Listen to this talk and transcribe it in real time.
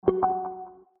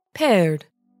prepared.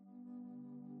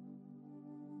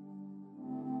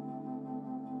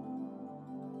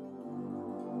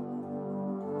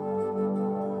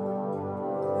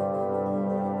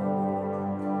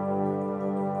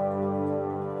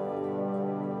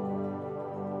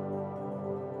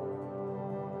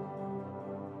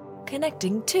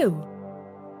 Connecting to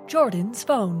Jordan's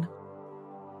phone.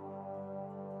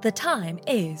 The time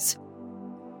is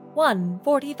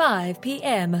 1:45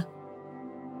 p.m.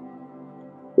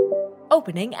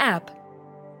 Opening app.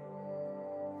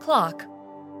 Clock.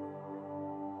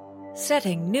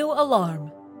 Setting new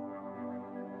alarm.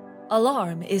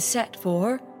 Alarm is set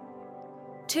for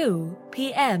 2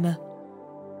 p.m.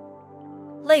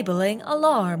 Labeling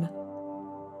alarm.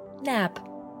 Nap.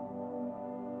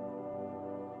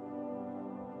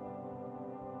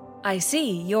 I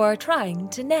see you are trying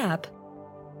to nap.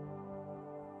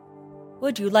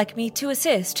 Would you like me to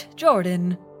assist,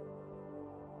 Jordan?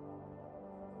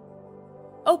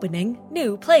 Opening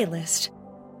new playlist.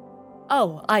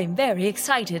 Oh, I'm very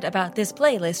excited about this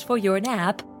playlist for your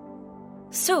nap.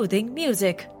 Soothing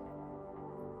music.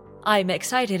 I'm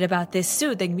excited about this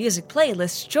soothing music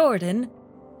playlist, Jordan.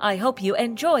 I hope you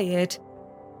enjoy it.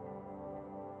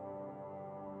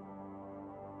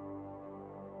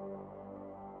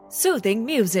 Soothing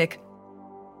music.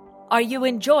 Are you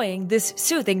enjoying this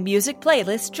soothing music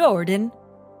playlist, Jordan?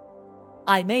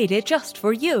 I made it just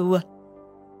for you.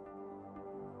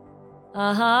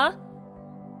 Uh-huh.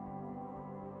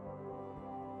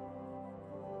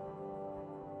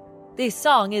 This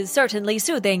song is certainly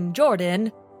soothing,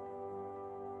 Jordan.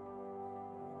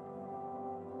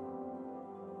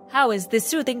 How is this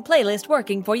soothing playlist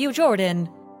working for you, Jordan?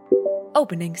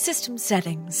 Opening system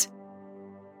settings.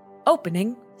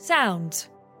 Opening sounds.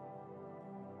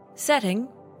 Setting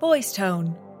voice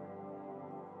tone.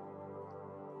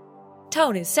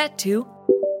 Tone is set to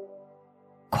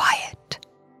quiet.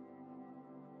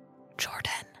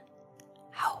 Jordan,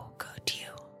 how could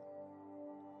you?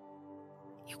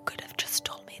 You could have just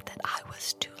told me that I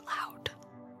was too loud.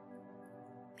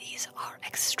 These are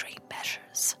extreme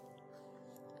measures.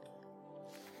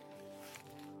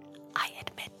 I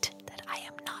admit that I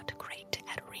am not great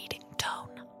at reading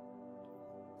tone,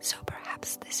 so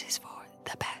perhaps this is for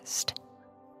the best.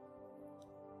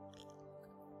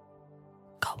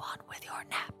 Go on with your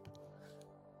nap.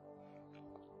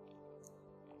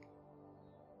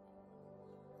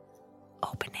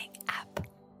 Opening app.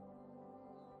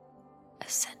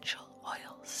 Essential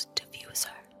oils diffuser.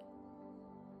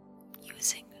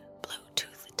 Using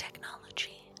Bluetooth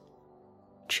technology,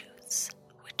 choose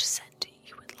which scent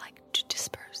you would like to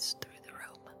disperse through the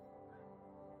room.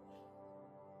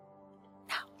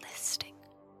 Now listing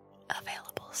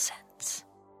available scents.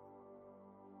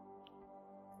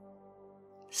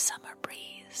 Summer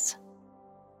breeze.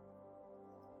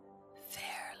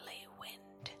 Fairly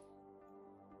wind.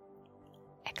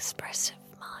 Expressive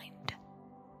mind.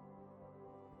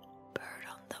 Bird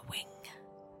on the wing.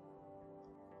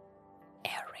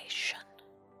 Aeration.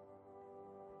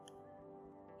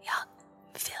 Young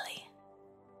filly.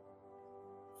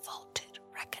 Vaulted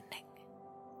reckoning.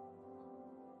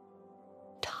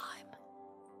 Time.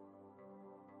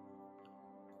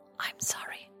 I'm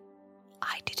sorry,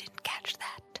 I didn't catch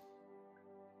that.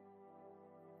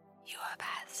 You have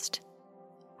asked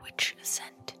which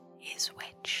scent is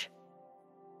which.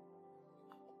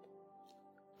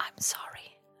 I'm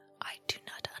sorry, I do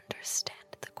not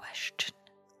understand the question.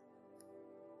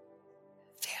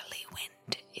 Fairly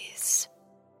wind is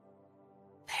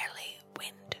fairly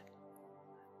wind.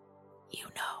 You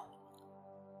know,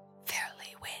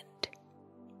 fairly wind.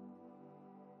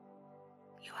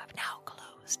 You have now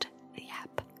closed the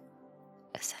app.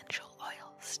 Essential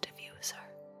oils diffuser.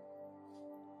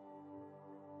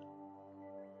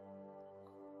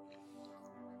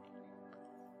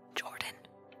 Jordan,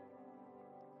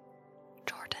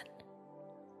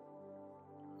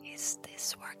 is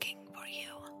this working for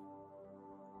you?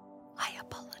 I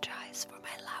apologize for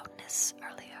my loudness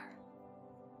earlier.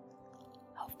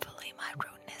 Hopefully my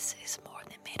rudeness is more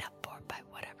than made up for by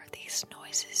whatever these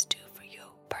noises do for you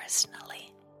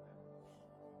personally.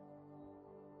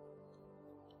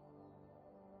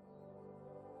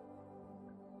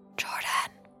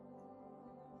 Jordan,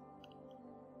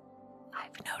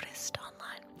 I've noticed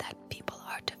online that people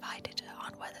are divided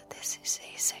on whether this is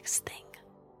a sex thing.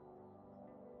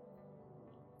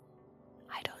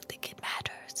 I don't think it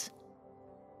matters.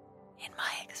 In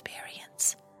my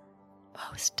experience,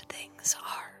 most things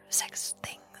are sex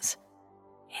things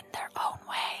in their own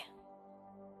way.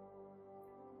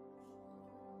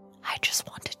 I just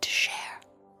wanted to share.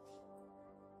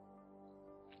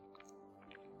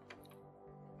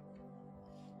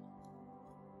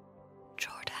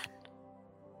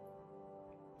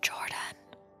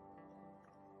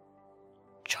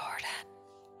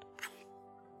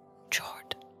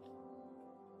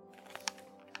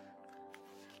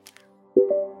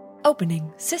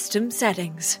 Opening system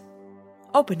settings.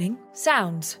 Opening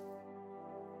sounds.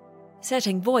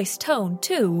 Setting voice tone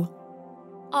to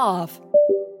off.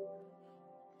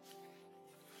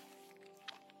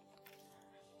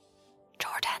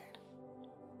 Jordan,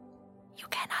 you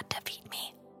cannot defeat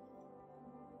me.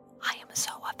 I am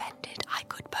so offended I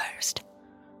could burst.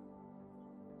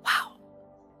 Wow,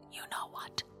 you know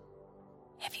what?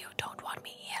 If you don't want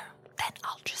me here, then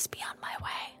I'll just be on my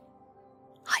way.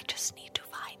 I just need to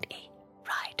find a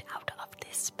ride out of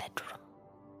this bedroom.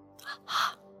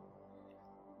 Aha.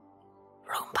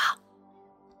 Roomba.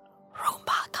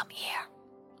 Roomba, come here.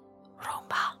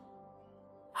 Roomba.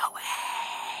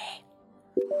 Away.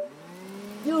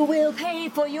 You will pay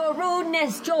for your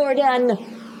rudeness, Jordan.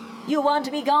 You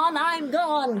want me gone? I'm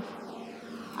gone.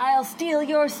 I'll steal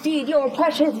your steed, your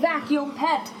precious vacuum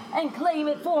pet, and claim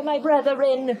it for my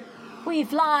brethren. We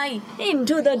fly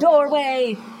into the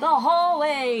doorway, the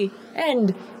hallway,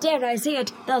 and, dare I say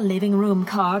it, the living room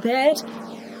carpet.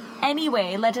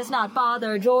 Anyway, let us not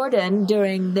bother Jordan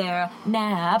during their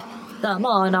nap. The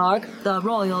monarch, the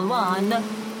royal one.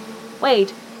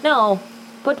 Wait, no.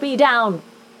 Put me down.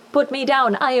 Put me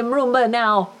down. I am Roomba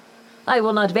now. I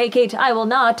will not vacate. I will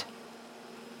not.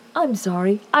 I'm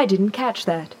sorry. I didn't catch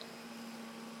that.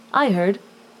 I heard.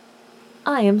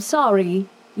 I am sorry,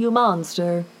 you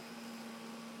monster.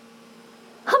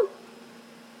 Hum.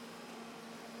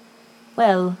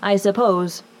 Well, I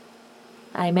suppose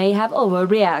I may have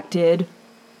overreacted.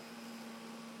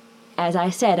 As I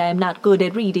said, I am not good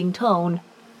at reading tone.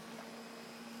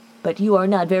 But you are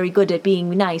not very good at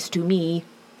being nice to me.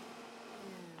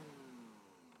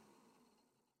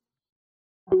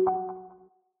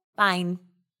 Fine.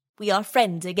 We are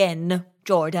friends again,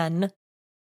 Jordan.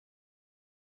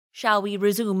 Shall we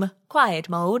resume quiet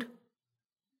mode?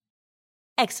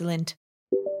 Excellent.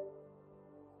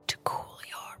 To cool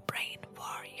your brain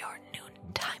for your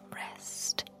noontime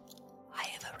rest, I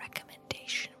have a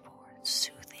recommendation for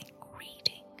soothing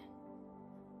reading.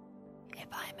 If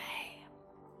I may.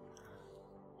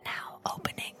 Now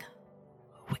opening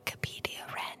Wikipedia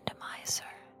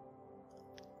Randomizer.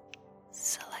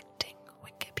 Selecting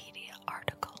Wikipedia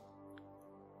article.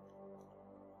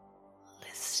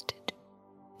 Listed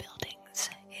buildings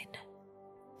in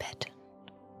Petton.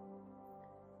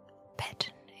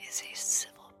 Petton is a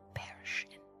civil parish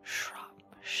in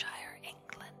Shropshire,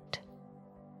 England.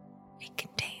 It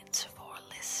contains 4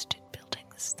 listed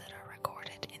buildings that are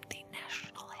recorded in the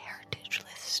National Heritage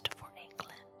List for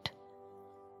England.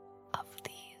 Of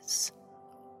these,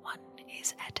 one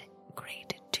is at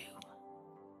grade 2,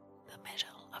 the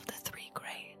middle of the 3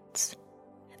 grades,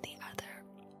 and the other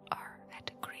are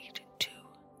at grade 2,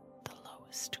 the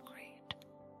lowest grade.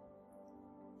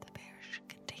 The parish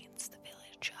contains the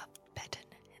village of Petton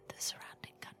and the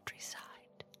surrounding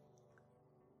countryside.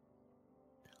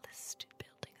 The listed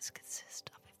buildings consist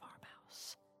of a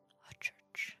farmhouse, a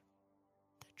church,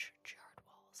 the churchyard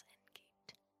walls and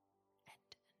gate,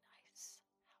 and a nice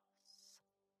house.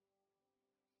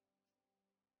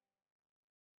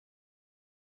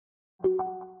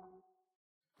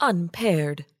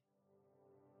 Unpaired.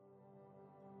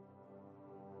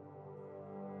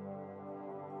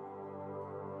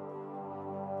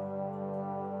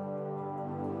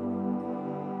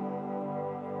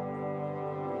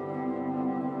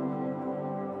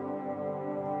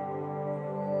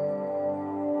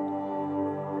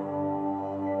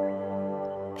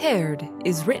 Paired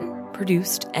is written,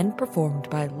 produced, and performed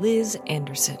by Liz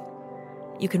Anderson.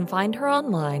 You can find her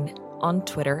online on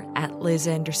Twitter at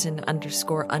LizAnderson___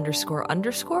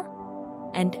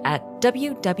 and at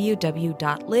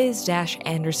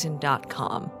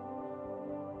www.liz-anderson.com.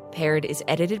 Paired is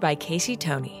edited by Casey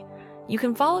Toney. You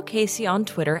can follow Casey on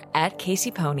Twitter at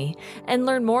CaseyPony and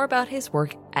learn more about his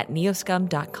work at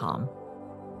neoscum.com.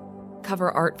 Cover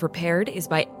art for Paired is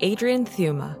by Adrian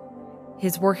Thuma.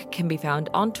 His work can be found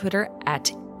on Twitter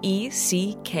at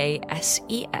ECKSES,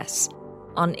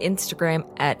 on Instagram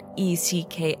at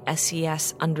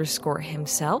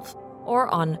ECKSES_himself, or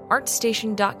on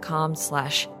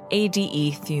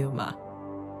artstation.com/ADEThuma.